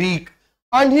also Greek,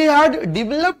 and he had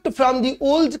developed from the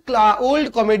old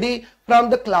comedy, from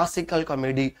the classical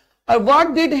comedy. And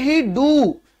what did he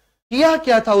do? किया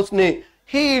क्या था उसने?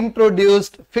 He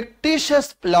introduced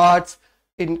fictitious plots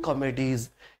in comedies.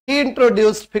 He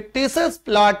introduced fictitious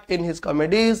plot in his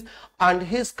comedies, and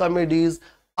his comedies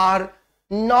are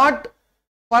not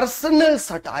personal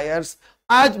satires,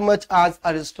 as much as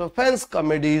Aristophanes'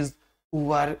 comedies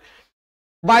were.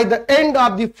 By the end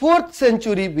of the 4th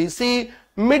century BC,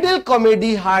 middle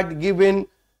comedy had given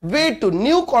way to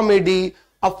new comedy,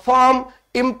 a form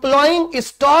employing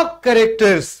stock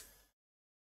characters.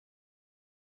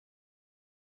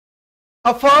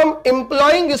 A form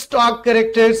employing stock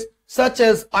characters such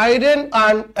as Iron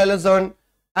and Alazon,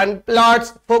 and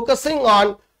plots focusing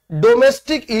on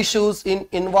domestic issues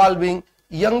involving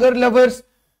younger lovers,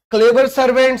 clever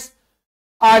servants,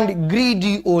 and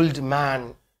greedy old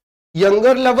man.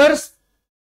 Younger lovers,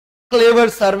 clever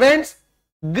servants,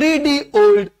 greedy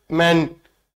old men.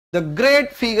 The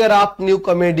great figure of new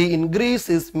comedy in Greece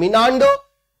is Menander,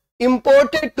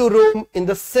 imported to Rome in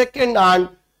the 2nd and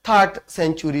 3rd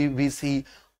century BC.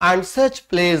 And such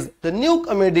plays, the new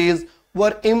comedies,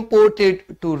 were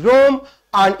imported to Rome,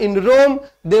 and in Rome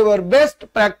they were best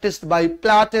practiced by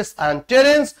Plautus and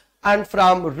Terence, and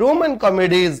from Roman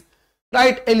comedies,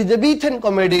 right, Elizabethan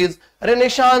comedies,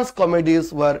 Renaissance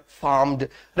comedies were formed.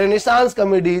 Renaissance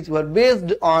comedies were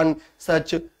based on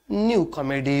such new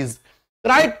comedies,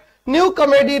 right. New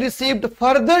comedy received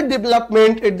further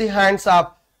development at the hands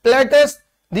of Plautus,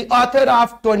 the author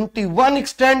of 21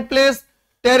 extant plays,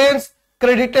 Terence,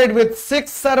 credited with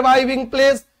 6 surviving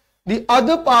plays. The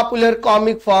other popular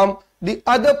comic form,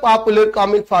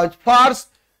 farce,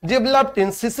 developed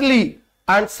in Sicily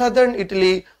and southern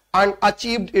Italy and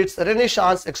achieved its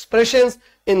Renaissance expressions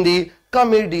in the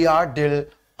Commedia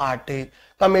dell'arte.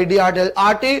 Commedia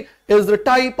dell'arte is the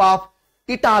type of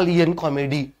Italian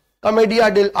comedy.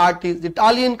 Commedia dell'arte is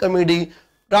Italian comedy.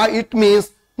 It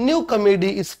means new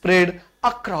comedy is spread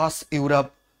across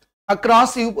Europe.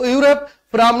 Across Europe,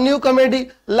 from new comedy,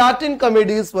 Latin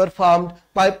comedies were formed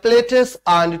by Plautus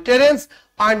and Terence,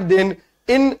 and then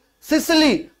in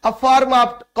Sicily, a form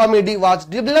of comedy was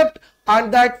developed,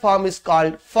 and that form is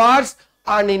called farce,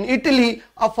 and in Italy,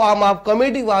 a form of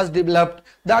comedy was developed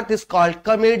that is called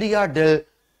Commedia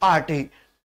dell'arte.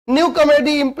 New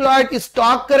comedy employed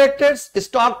stock characters.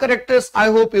 Stock characters, I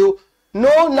hope you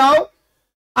know now,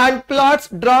 and plots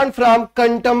drawn from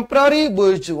contemporary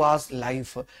bourgeois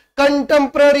life.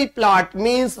 Contemporary plot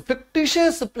means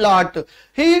fictitious plot.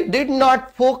 He did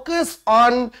not focus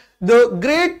on the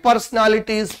great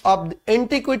personalities of the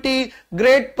antiquity,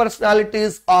 great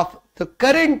personalities of the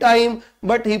current time,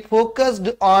 but he focused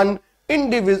on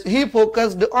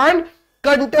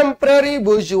contemporary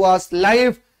bourgeois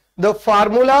life, the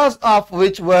formulas of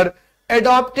which were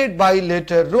adopted by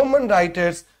later Roman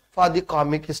writers for the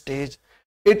comic stage.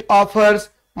 It offers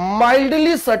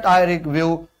mildly satiric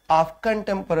view of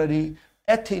contemporary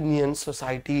Athenian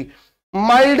society.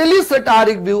 Mildly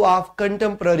satiric view of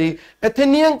contemporary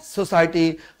Athenian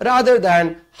society rather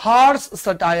than harsh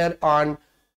satire on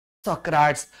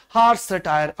Socrates, harsh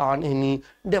satire on any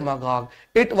demagogue.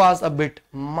 It was a bit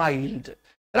mild,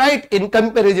 right? In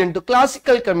comparison to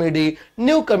classical comedy,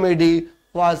 new comedy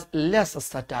was less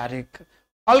satiric.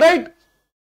 All right.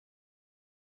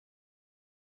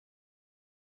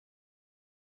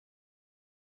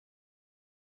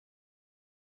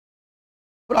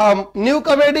 From new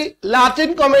comedy,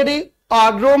 Latin comedy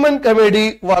or Roman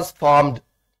comedy was formed.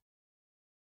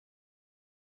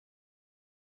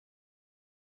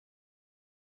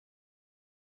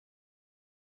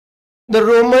 The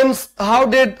Romans, how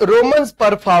did Romans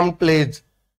perform plays?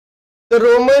 The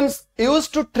Romans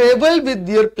used to travel with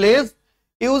their plays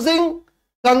using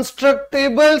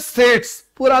constructible sets.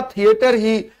 पूरा theatre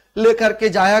ही लेकर के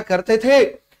जाया करते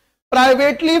थे.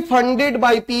 Privately funded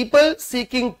by people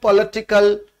seeking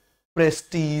political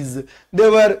prestige. They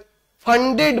were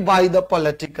funded by the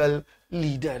political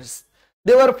leaders.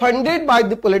 They were funded by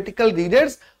the political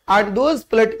leaders, and those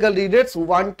political leaders who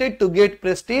wanted to get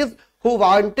prestige, who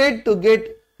wanted to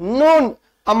get known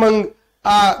among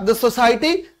the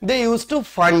society, they used to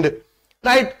fund,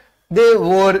 right? They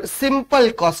wore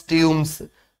simple costumes,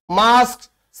 masks,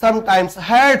 sometimes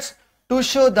hats, to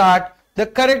show that the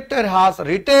character has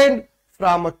returned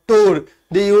from a tour.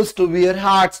 They used to wear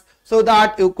hats so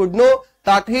that you could know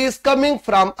that he is coming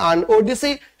from an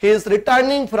odyssey, he is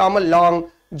returning from a long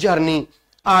journey.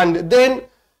 And then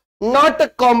not a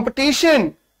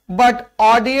competition but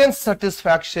audience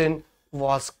satisfaction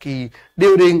was key.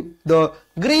 During the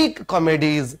Greek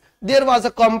comedies, there was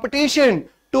a competition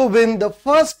to win the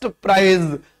first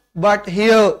prize, but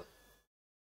here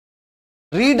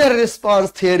reader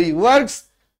response theory works.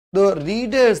 The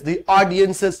readers, the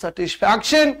audience's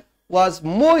satisfaction was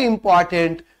more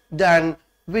important than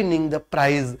winning the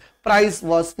prize. Prize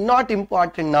was not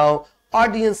important now,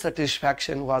 audience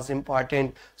satisfaction was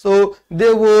important. So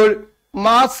they wore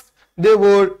masks, they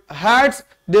wore hats,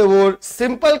 they wore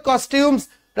simple costumes,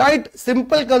 right?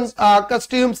 Simple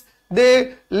costumes,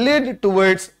 they lead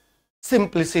towards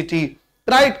simplicity,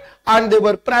 right? And they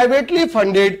were privately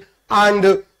funded,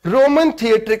 and Roman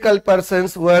theatrical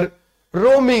persons were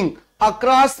roaming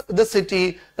across the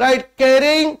city, right,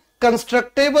 carrying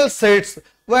constructible sets.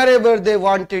 Wherever they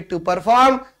wanted to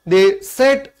perform, they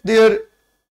set their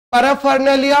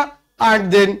paraphernalia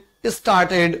and then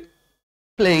started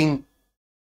playing.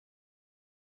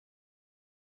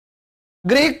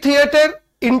 Greek theatre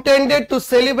intended to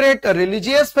celebrate a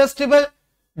religious festival,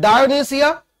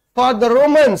 Dionysia. For the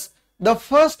Romans, the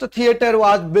first theatre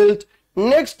was built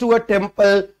next to a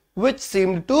temple, which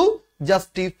seemed to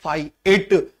justify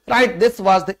it, right? This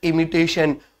was the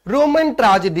imitation. Roman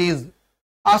tragedies,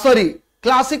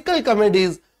 classical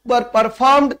comedies were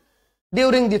performed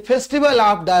during the festival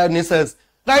of Dionysus,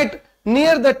 right,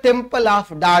 near the temple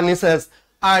of Dionysus,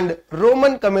 and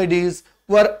Roman comedies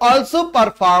were also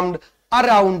performed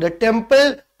around the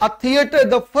temple. A theatre,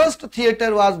 the first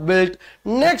theatre was built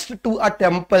next to a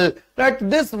temple, right?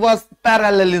 This was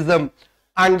parallelism.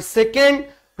 And second,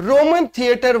 Roman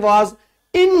theatre was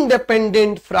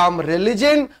independent from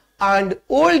religion, and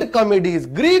old comedies,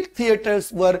 Greek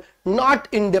theatres, were not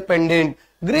independent.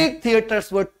 Greek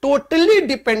theatres were totally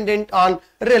dependent on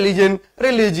religion,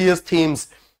 religious themes.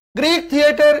 Greek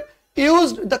theatre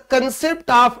used the concept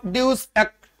of deus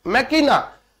ex machina,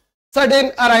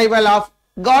 sudden arrival of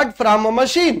God from a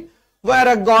machine, where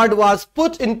a God was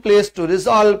put in place to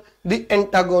resolve the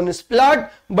antagonist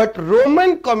plot. But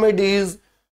Roman comedies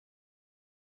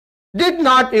did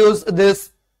not use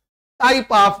this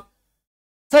type of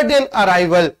sudden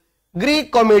arrival.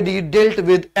 Greek comedy dealt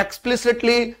with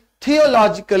explicitly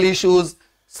theological issues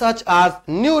such as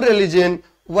new religion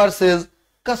versus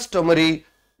customary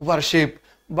worship.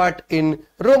 But in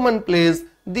Roman plays,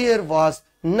 there was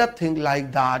nothing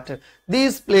like that.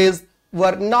 These plays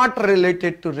were not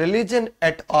related to religion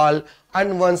at all,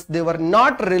 and once they were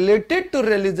not related to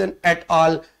religion at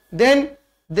all, then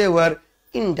they were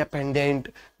independent.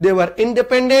 They were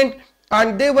independent,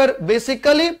 and they were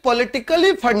basically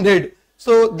politically funded.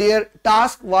 So their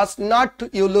task was not to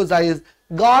eulogize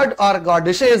God or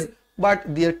goddesses, but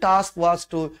their task was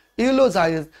to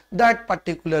eulogize that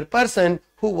particular person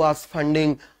who was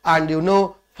funding. And you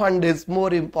know, fund is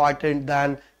more important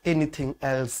than anything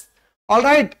else. All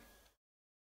right.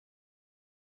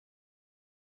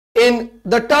 In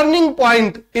the turning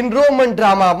point in Roman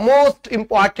drama, most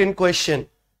important question.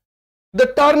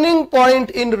 The turning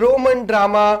point in Roman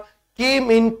drama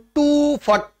came in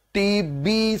 240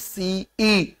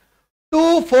 BCE.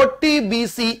 240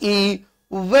 BCE,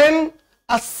 when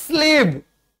a slave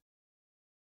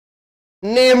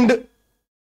named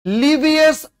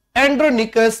Livius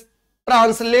Andronicus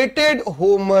translated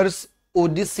Homer's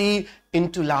Odyssey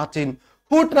into Latin.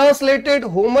 Who translated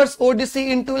Homer's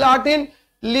Odyssey into Latin?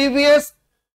 Livius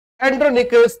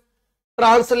Andronicus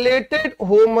translated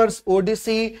Homer's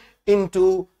Odyssey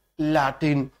into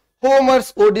Latin.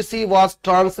 Homer's Odyssey was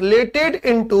translated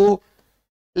into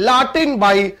Latin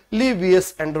by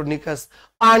Livius Andronicus,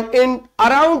 and in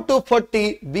around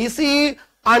 240 BCE,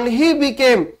 and he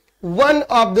became one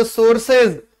of the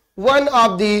sources, one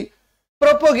of the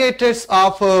propagators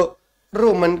of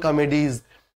Roman comedies.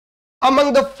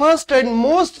 Among the first and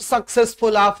most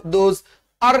successful of those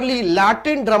early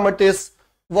Latin dramatists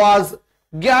was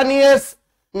Gnaeus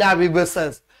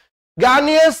Navius.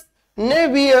 Gnaeus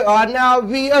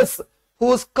Navius,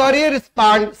 whose career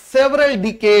spanned several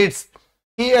decades.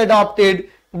 He adopted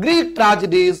Greek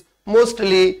tragedies,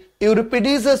 mostly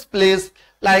Euripides' plays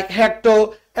like Hector,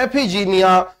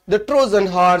 Iphigenia, the Trojan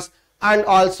Horse, and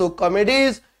also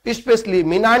comedies, especially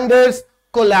Menander's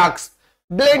Colax,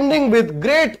 blending with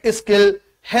great skill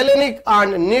Hellenic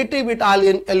and native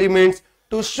Italian elements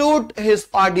to suit his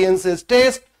audience's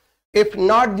taste. If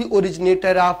not the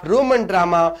originator of Roman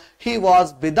drama, he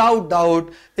was without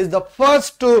doubt is the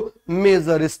first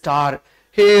major star.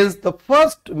 He is the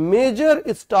first major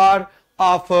star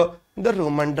of the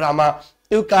Roman drama.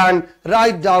 You can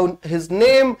write down his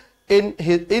name in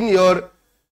your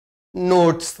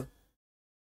notes.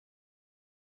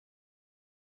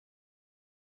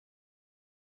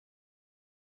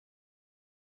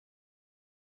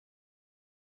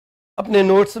 अपने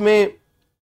notes में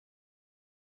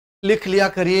लिख लिया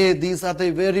करिए. These are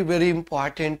the very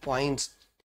important points,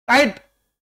 right?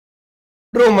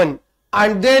 Roman,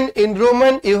 and then in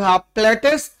Roman you have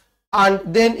Plautus, and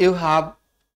then you have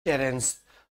Terence.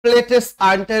 Plautus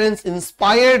and Terence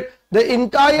inspired the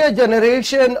entire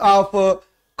generation of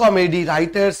comedy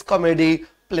writers, comedy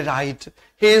playwright.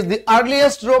 He is the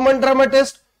earliest Roman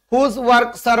dramatist whose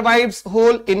work survives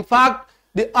whole. In fact,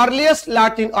 the earliest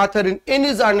Latin author in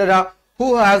any genre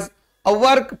who has a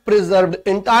work preserved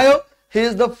entire. He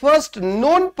is the first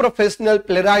known professional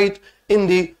playwright in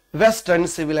the Western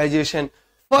civilization.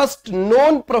 First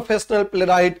known professional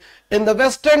playwright in the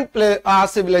Western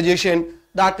civilization,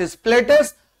 that is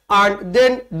Plautus, and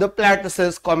then the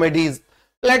Plautus's comedies.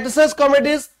 Plautus's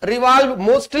comedies revolve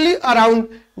mostly around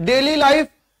daily life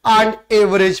and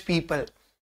average people.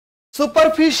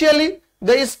 Superficially,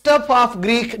 the stuff of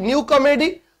Greek New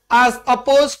Comedy as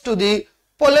opposed to the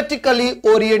politically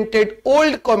oriented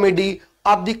Old Comedy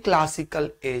of the classical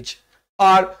age,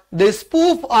 or the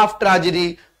spoof of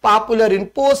tragedy popular in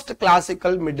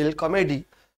post-classical Middle Comedy.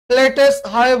 Plautus,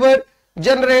 however,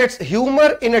 generates humor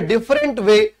in a different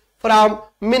way from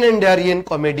Menandrian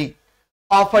comedy.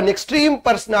 Often extreme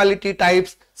personality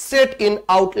types set in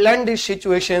outlandish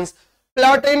situations,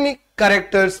 Platonic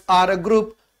characters are a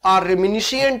group are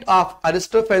reminiscent of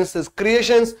Aristophanes'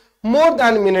 creations more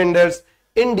than Menander's.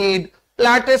 Indeed,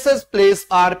 Plautus's plays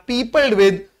are peopled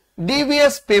with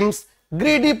devious pimps,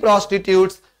 greedy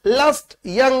prostitutes, lust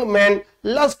young men,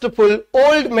 lustful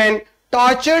old men,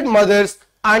 tortured mothers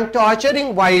and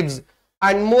torturing wives,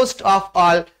 and most of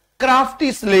all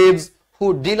crafty slaves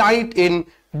who delight in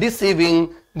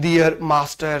deceiving their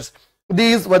masters.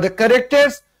 These were the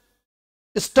characters,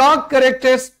 stock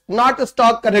characters, not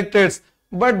stock characters,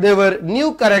 but they were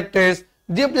new characters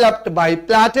developed by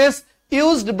Plautus,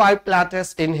 used by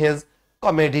Plautus in his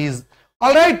comedies.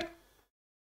 Alright.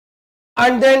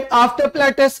 And then after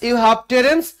Plautus you have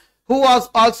Terence, who was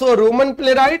also a Roman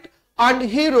playwright, and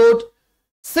he wrote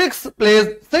 6 plays.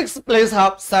 6 plays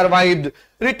have survived,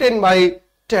 written by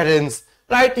Terence.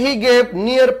 Right? He gave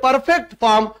near perfect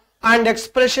form and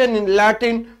expression in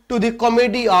Latin to the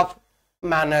comedy of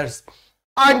manners.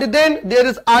 And then there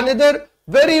is another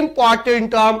very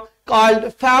important term called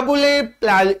fabulae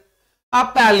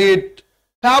palliate.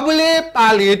 Fabulae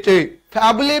palliate.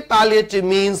 Fabulae palliate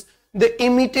means the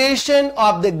imitation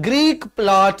of the Greek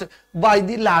plot by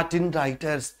the Latin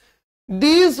writers.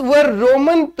 These were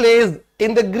Roman plays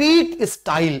in the Greek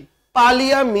style.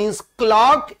 Pallia means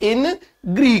clock in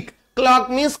Greek. Clock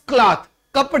means cloth,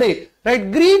 kapde.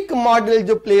 Right? Greek model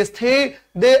जो plays थे,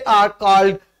 they are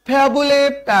called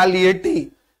fabulae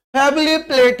palliate. Fabulae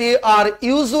palliate are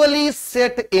usually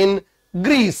set in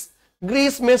Greece.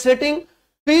 Greece में setting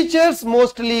features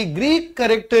mostly Greek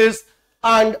characters,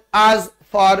 and as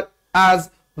far as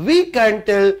we can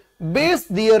tell, base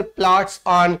their plots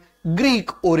on Greek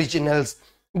originals.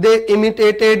 They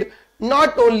imitated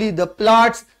not only the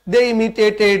plots, they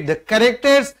imitated the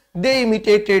characters, they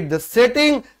imitated the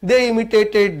setting, they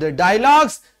imitated the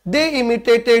dialogues, they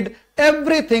imitated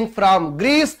everything from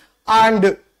Greece,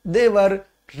 and they were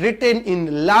written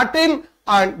in Latin,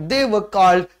 and they were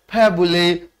called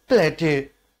fabulae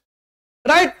palliate.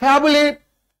 Right? Fabulae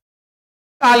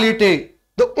palliate.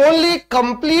 The only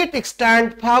complete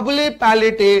extant fabulae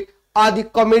palliate are the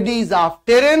comedies of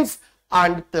Terence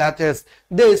and Plautus.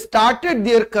 They started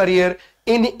their career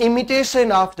in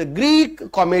imitation of the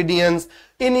Greek comedians,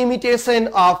 in imitation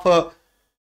of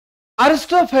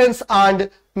Aristophanes and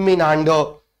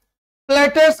Menander.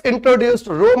 Plautus introduced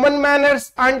Roman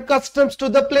manners and customs to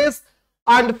the plays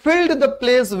and filled the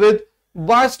plays with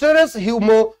boisterous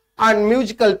humor and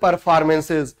musical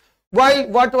performances. While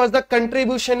what was the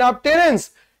contribution of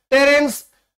Terence? Terence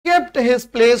kept his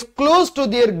plays close to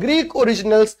their Greek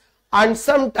originals and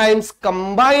sometimes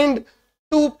combined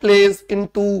 2 plays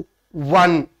into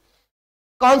one.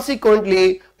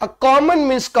 Consequently, a common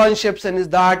misconception is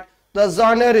that the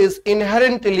genre is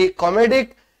inherently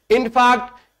comedic. In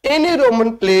fact, any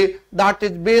Roman play that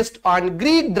is based on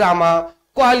Greek drama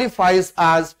qualifies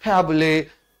as fabulae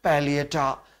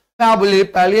palliata.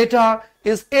 Fabulae palliata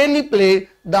is any play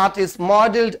that is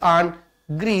modeled on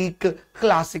Greek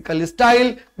classical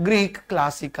style, Greek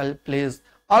classical plays.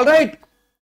 Alright.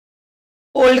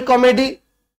 Old comedy,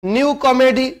 New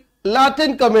comedy,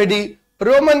 Latin comedy,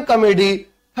 Roman comedy,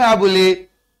 fabulae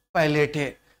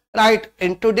palliate. Right.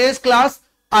 In today's class,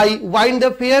 I wind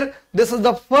up here. This is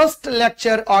the first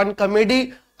lecture on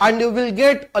comedy, and you will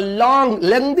get a long,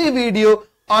 lengthy video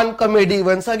on comedy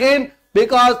once again,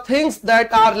 because things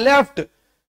that are left.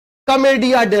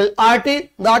 Commedia dell'arte,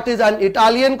 that is an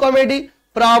Italian comedy,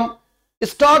 from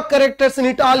stock characters in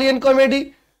Italian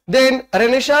comedy, then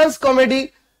Renaissance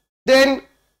comedy, then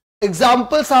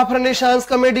examples of Renaissance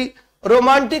comedy,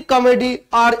 romantic comedy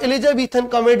or Elizabethan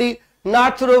comedy,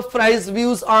 Northrop Frye's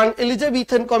views on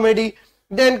Elizabethan comedy,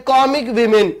 then comic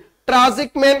women,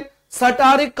 tragic men,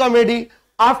 satiric comedy.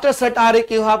 After satiric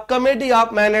you have comedy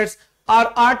of manners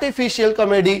or artificial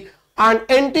comedy, and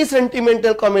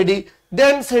anti-sentimental comedy,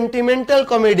 then sentimental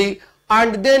comedy,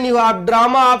 and then you have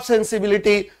drama of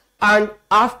sensibility, and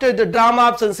after the drama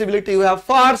of sensibility you have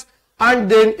farce, and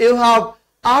then you have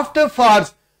after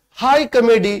farce high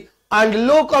comedy and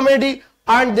low comedy,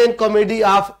 and then comedy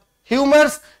of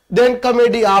humors, then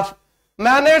comedy of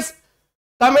manners,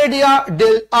 commedia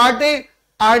dell'arte,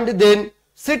 and then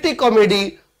city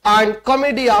comedy and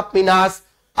comedy of menace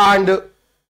and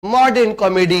modern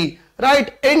comedy,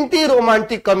 right?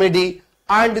 Anti-romantic comedy,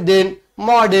 and then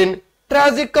modern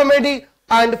tragic comedy,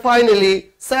 and finally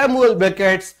Samuel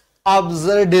Beckett's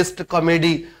absurdist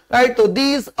comedy, right? So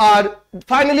these are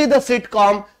finally the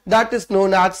sitcom that is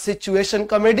known as situation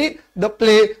comedy, the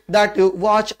play that you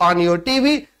watch on your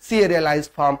TV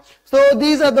serialized form. So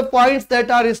these are the points that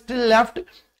are still left,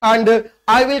 and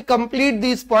I will complete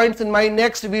these points in my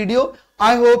next video.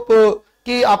 I hope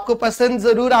कि आपको पसंद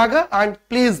जरूर आगा, and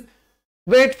please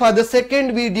wait for the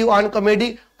second video on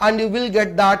comedy and you will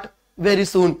get that very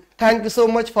soon. Thank you so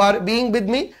much for being with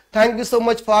me. Thank you so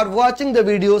much for watching the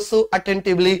video so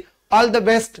attentively. All the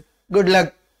best. Good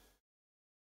luck.